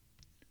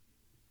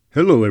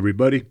Hello,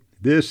 everybody.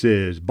 This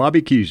is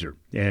Bobby Keyser,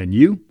 and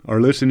you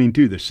are listening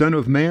to the Son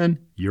of Man,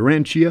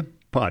 Urantia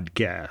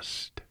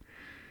podcast.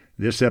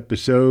 This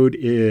episode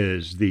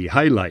is the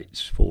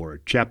highlights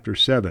for Chapter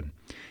 7,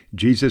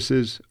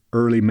 Jesus'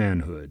 Early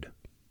Manhood.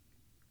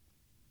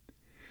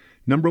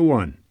 Number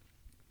 1.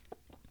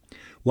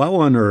 While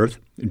on earth,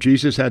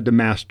 Jesus had to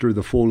master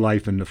the full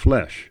life in the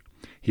flesh.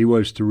 He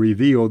was to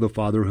reveal the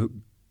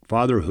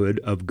fatherhood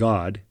of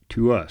God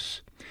to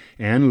us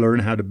and learn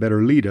how to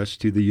better lead us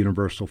to the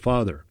universal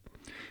Father.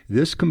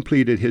 This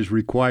completed his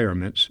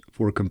requirements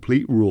for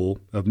complete rule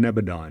of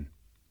Nebadon.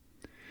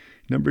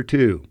 Number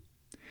 2.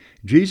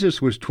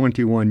 Jesus was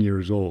 21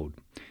 years old.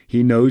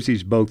 He knows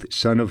he's both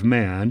Son of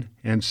Man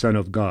and Son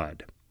of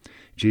God.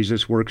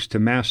 Jesus works to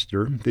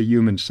master the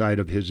human side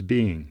of his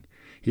being.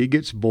 He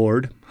gets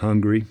bored,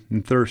 hungry,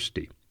 and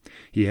thirsty.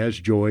 He has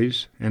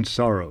joys and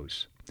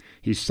sorrows.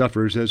 He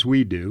suffers as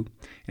we do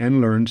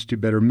and learns to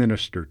better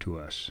minister to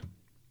us.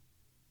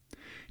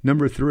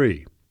 Number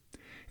 3.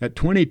 At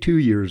 22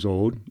 years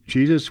old,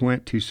 Jesus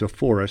went to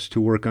Sepphoris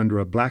to work under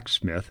a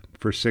blacksmith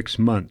for 6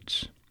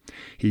 months.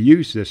 He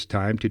used this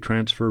time to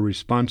transfer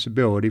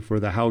responsibility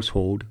for the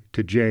household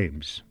to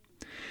James.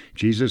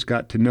 Jesus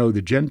got to know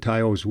the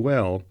Gentiles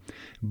well,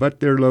 but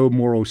their low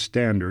moral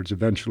standards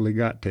eventually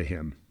got to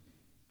him.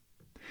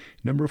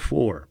 Number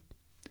 4.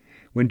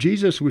 When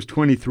Jesus was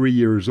 23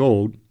 years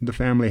old, the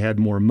family had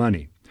more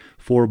money.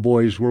 4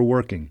 boys were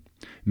working.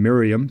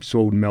 Miriam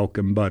sold milk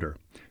and butter.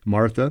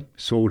 Martha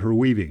sold her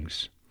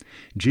weavings.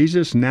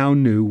 Jesus now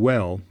knew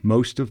well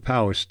most of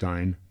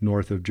Palestine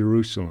north of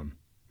Jerusalem.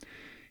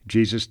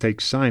 Jesus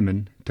takes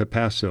Simon to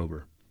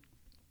Passover.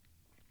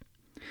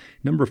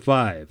 Number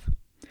 5.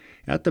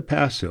 At the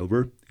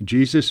Passover,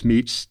 Jesus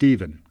meets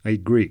Stephen, a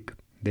Greek.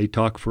 They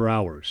talk for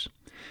hours.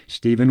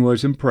 Stephen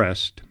was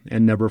impressed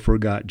and never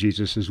forgot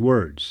Jesus'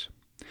 words.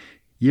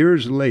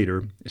 Years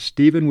later,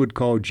 Stephen would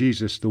call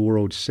Jesus the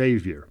world's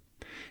Savior,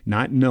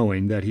 not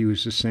knowing that he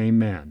was the same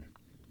man.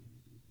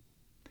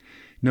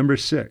 Number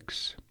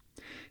 6.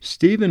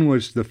 Stephen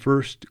was the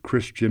first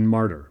Christian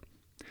martyr.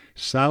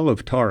 Saul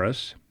of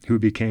Tarsus, who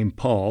became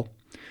Paul,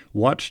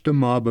 watched a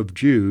mob of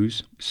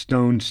Jews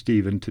stone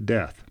Stephen to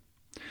death.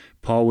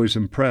 Paul was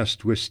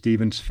impressed with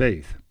Stephen's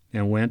faith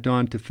and went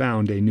on to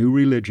found a new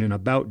religion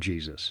about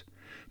Jesus,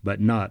 but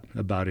not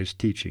about his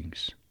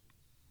teachings.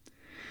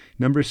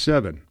 Number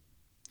 7.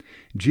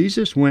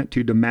 Jesus went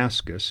to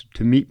Damascus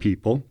to meet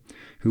people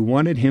who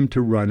wanted him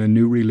to run a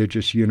new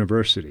religious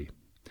university.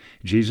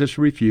 Jesus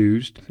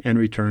refused and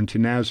returned to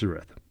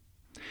Nazareth.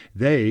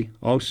 They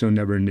also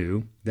never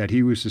knew that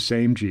he was the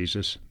same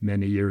Jesus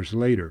many years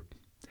later.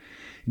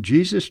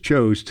 Jesus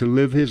chose to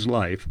live his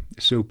life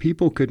so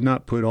people could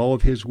not put all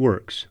of his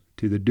works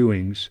to the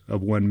doings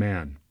of one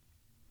man.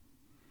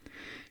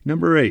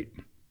 Number 8.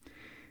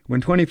 When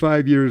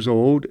 25 years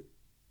old,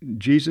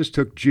 Jesus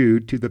took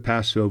Jude to the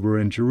Passover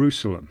in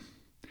Jerusalem.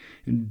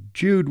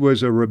 Jude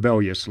was a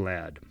rebellious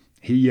lad.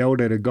 He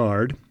yelled at a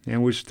guard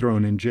and was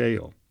thrown in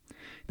jail.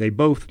 They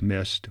both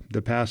missed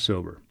the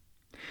Passover.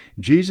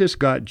 Jesus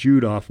got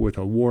Jude off with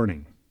a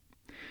warning.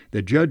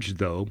 The judge,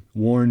 though,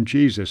 warned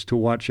Jesus to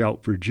watch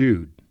out for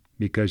Jude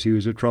because he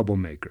was a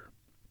troublemaker.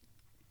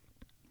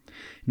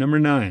 Number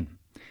 9.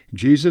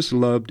 Jesus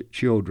loved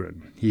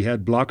children. He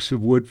had blocks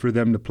of wood for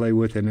them to play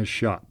with in his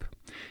shop.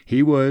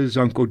 He was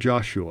Uncle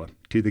Joshua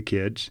to the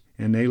kids,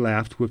 and they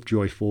laughed with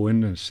joyful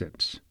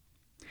innocence.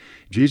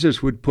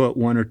 Jesus would put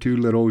 1 or 2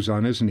 littles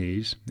on his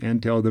knees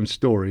and tell them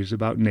stories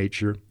about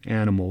nature,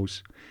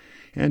 animals,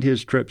 and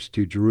his trips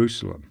to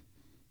Jerusalem.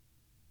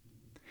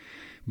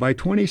 By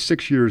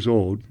 26 years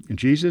old,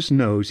 Jesus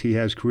knows he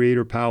has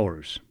creator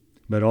powers,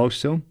 but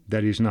also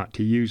that he's not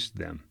to use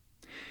them.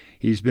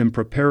 He's been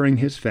preparing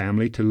his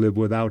family to live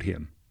without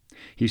him.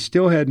 He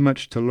still had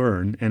much to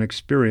learn and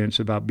experience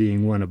about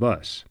being one of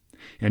us,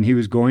 and he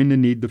was going to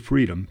need the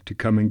freedom to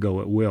come and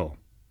go at will.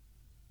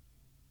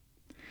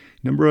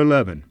 Number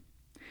 11.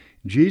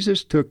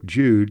 Jesus took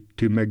Jude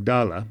to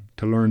Magdala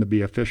to learn to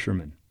be a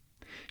fisherman.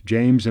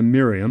 James and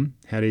Miriam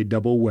had a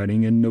double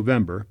wedding in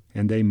November,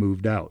 and they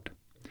moved out.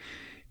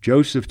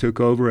 Joseph took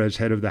over as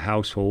head of the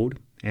household,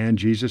 and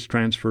Jesus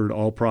transferred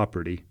all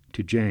property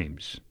to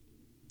James.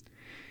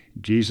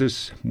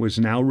 Jesus was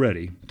now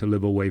ready to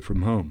live away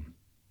from home.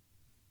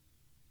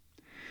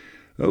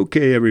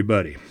 Okay,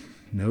 everybody.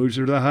 Those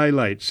are the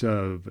highlights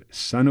of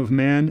Son of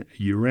Man,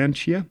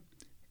 Urantia,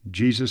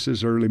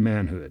 Jesus' early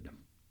manhood.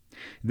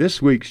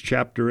 This week's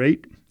Chapter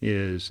 8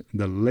 is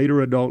the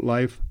later adult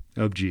life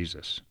of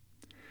Jesus.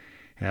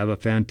 Have a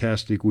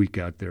fantastic week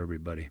out there,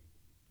 everybody.